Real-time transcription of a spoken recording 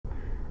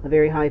A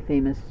very high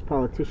famous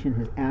politician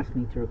has asked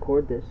me to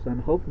record this, so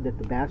I'm hoping that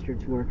the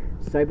bastards who are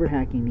cyber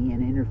hacking me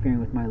and interfering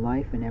with my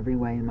life in every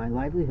way and my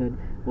livelihood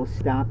will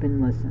stop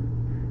and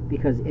listen.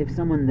 Because if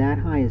someone that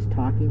high is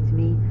talking to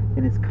me,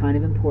 then it's kind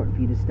of important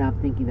for you to stop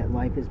thinking that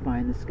life is pie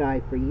in the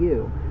sky for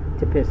you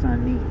to piss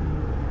on me.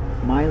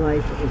 My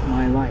life is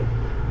my life.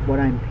 What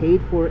I'm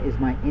paid for is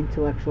my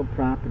intellectual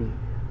property.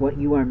 What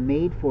you are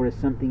made for is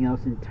something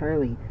else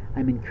entirely.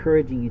 I'm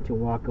encouraging you to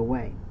walk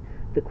away.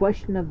 The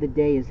question of the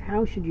day is,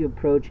 how should you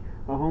approach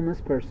a homeless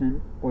person,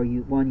 or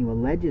one you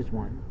allege is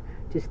one,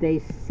 to stay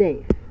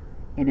safe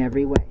in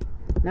every way?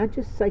 Not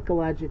just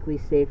psychologically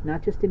safe,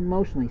 not just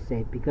emotionally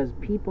safe, because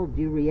people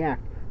do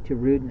react to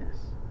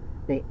rudeness.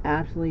 They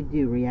absolutely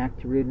do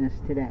react to rudeness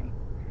today.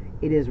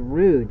 It is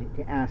rude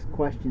to ask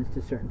questions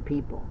to certain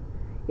people.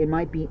 It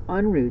might be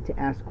unrude to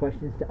ask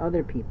questions to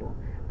other people,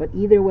 but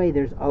either way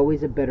there's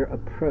always a better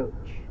approach.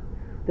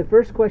 The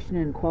first question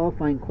and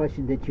qualifying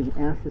question that you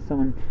ask to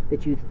someone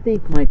that you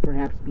think might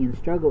perhaps be in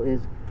struggle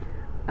is,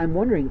 I'm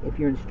wondering if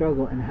you're in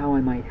struggle and how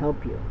I might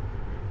help you.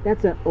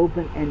 That's an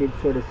open-ended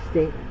sort of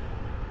statement.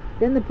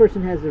 Then the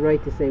person has the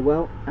right to say,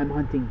 well, I'm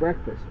hunting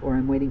breakfast, or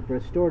I'm waiting for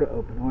a store to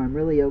open, or I'm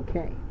really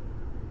okay.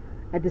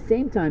 At the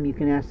same time, you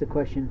can ask the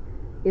question,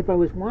 if I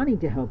was wanting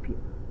to help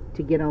you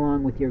to get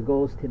along with your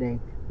goals today,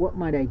 what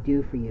might I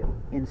do for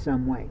you in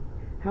some way?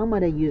 How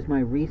might I use my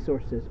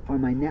resources or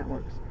my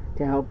networks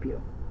to help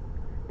you?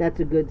 That's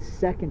a good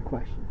second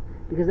question,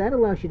 because that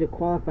allows you to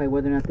qualify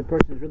whether or not the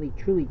person is really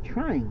truly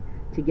trying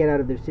to get out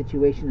of their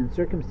situation and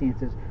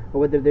circumstances, or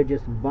whether they're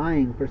just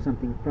vying for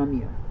something from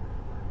you.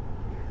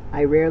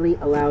 I rarely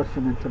allow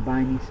someone to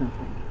buy me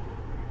something,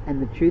 and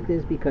the truth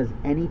is because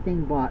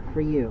anything bought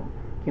for you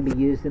can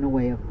be used in a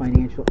way of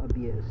financial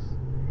abuse,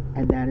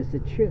 and that is the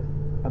truth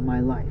of my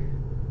life.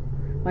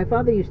 My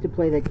father used to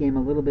play that game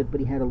a little bit, but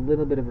he had a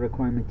little bit of a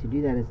requirement to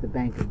do that as the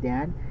bank of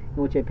dad,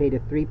 in which I paid a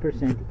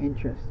 3%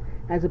 interest,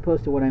 as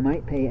opposed to what I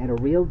might pay at a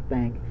real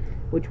bank,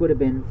 which would have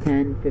been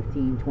 10,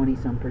 15, 20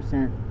 some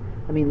percent.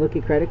 I mean, look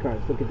at credit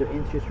cards, look at their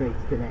interest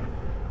rates today.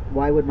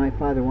 Why would my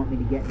father want me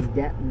to get in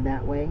debt in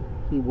that way?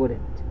 He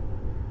wouldn't.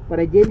 But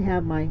I did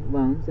have my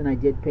loans, and I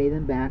did pay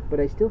them back, but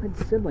I still had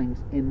siblings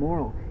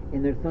immoral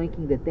in their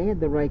thinking that they had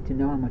the right to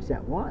know how much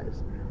that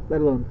was,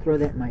 let alone throw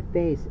that in my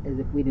face as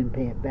if we didn't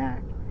pay it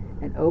back.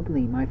 And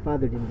openly, my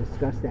father didn't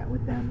discuss that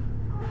with them.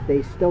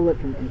 They stole it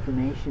from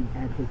information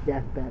at his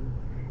deathbed.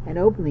 And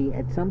openly,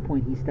 at some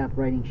point, he stopped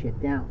writing shit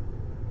down.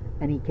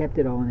 And he kept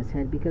it all in his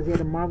head because he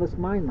had a marvelous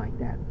mind like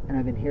that. And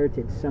I've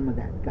inherited some of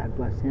that. God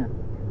bless him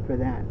for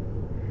that.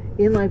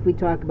 In life, we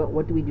talk about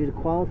what do we do to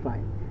qualify.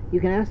 You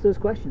can ask those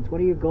questions.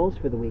 What are your goals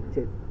for the week?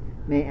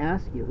 May I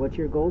ask you what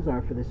your goals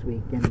are for this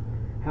week and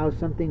how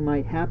something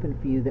might happen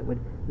for you that would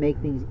make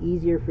things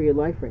easier for your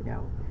life right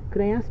now.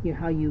 Could I ask you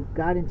how you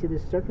got into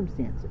these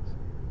circumstances?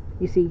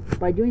 You see,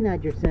 by doing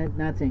that, you're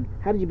not saying,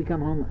 how did you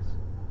become homeless?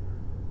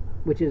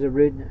 Which is a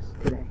rudeness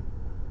today.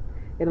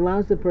 It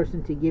allows the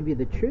person to give you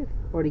the truth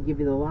or to give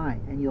you the lie,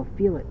 and you'll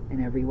feel it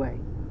in every way.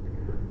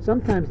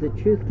 Sometimes the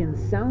truth can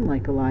sound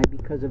like a lie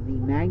because of the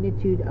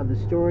magnitude of the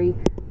story,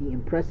 the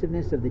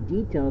impressiveness of the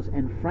details,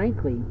 and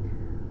frankly,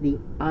 the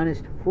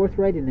honest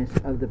forthrightness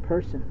of the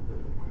person.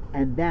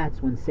 And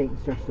that's when Satan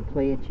starts to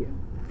play at you.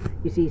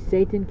 You see,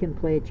 Satan can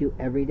play at you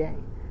every day.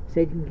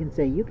 Satan can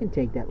say, you can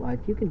take that life,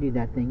 you can do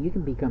that thing, you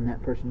can become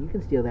that person, you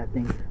can steal that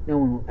thing. No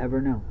one will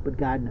ever know, but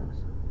God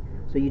knows.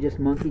 So you just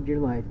monkeyed your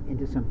life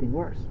into something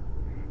worse.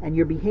 And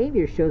your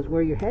behavior shows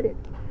where you're headed.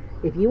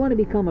 If you want to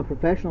become a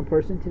professional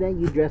person today,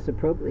 you dress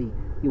appropriately.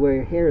 You wear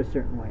your hair a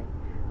certain way.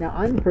 Now,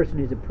 I'm a person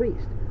who's a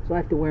priest, so I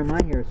have to wear my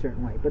hair a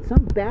certain way. But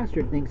some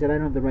bastard thinks that I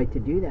don't have the right to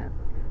do that.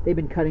 They've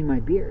been cutting my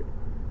beard.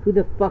 Who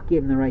the fuck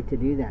gave them the right to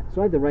do that?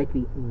 So I have the right to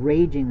be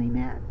ragingly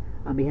mad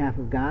on behalf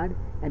of God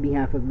and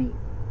behalf of me.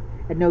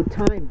 At no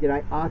time did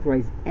I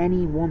authorize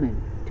any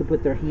woman to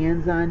put their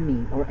hands on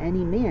me or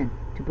any man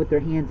to put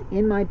their hands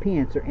in my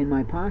pants or in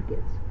my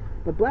pockets.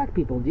 But black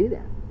people do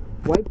that.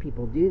 White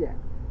people do that.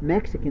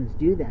 Mexicans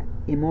do that.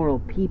 Immoral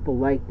people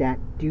like that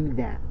do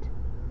that.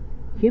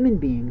 Human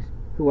beings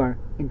who are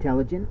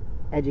intelligent,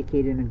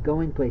 educated, and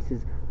going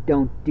places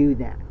don't do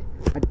that.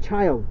 A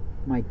child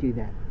might do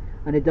that.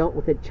 An adult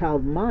with a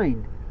child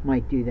mind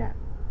might do that.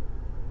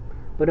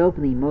 But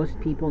openly, most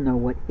people know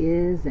what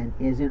is and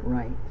isn't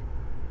right.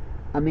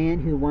 A man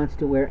who wants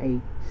to wear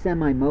a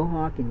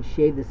semi-mohawk and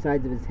shave the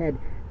sides of his head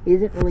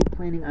isn't really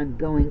planning on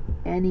going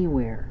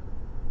anywhere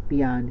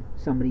beyond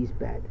somebody's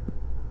bed.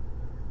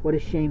 What a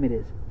shame it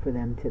is for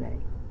them today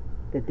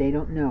that they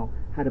don't know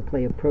how to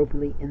play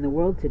appropriately in the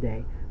world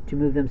today to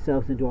move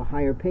themselves into a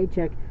higher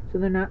paycheck so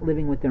they're not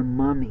living with their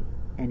mommy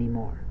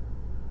anymore.